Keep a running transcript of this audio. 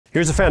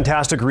Here's a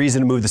fantastic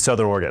reason to move to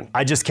Southern Oregon.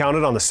 I just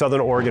counted on the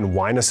Southern Oregon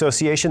Wine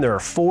Association. There are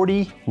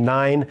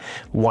 49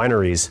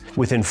 wineries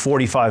within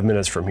 45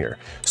 minutes from here.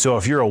 So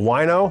if you're a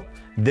wino,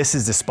 this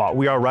is the spot.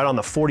 We are right on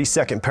the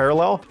 42nd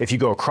parallel. If you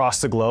go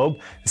across the globe,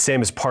 the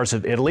same as parts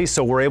of Italy.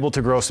 So we're able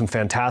to grow some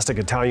fantastic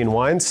Italian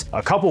wines.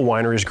 A couple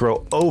wineries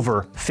grow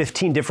over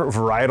 15 different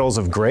varietals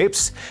of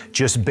grapes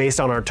just based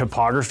on our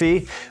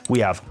topography. We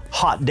have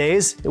hot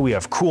days and we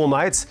have cool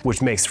nights,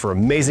 which makes for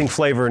amazing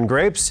flavor in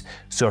grapes.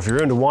 So if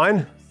you're into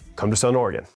wine, come to Southern Oregon.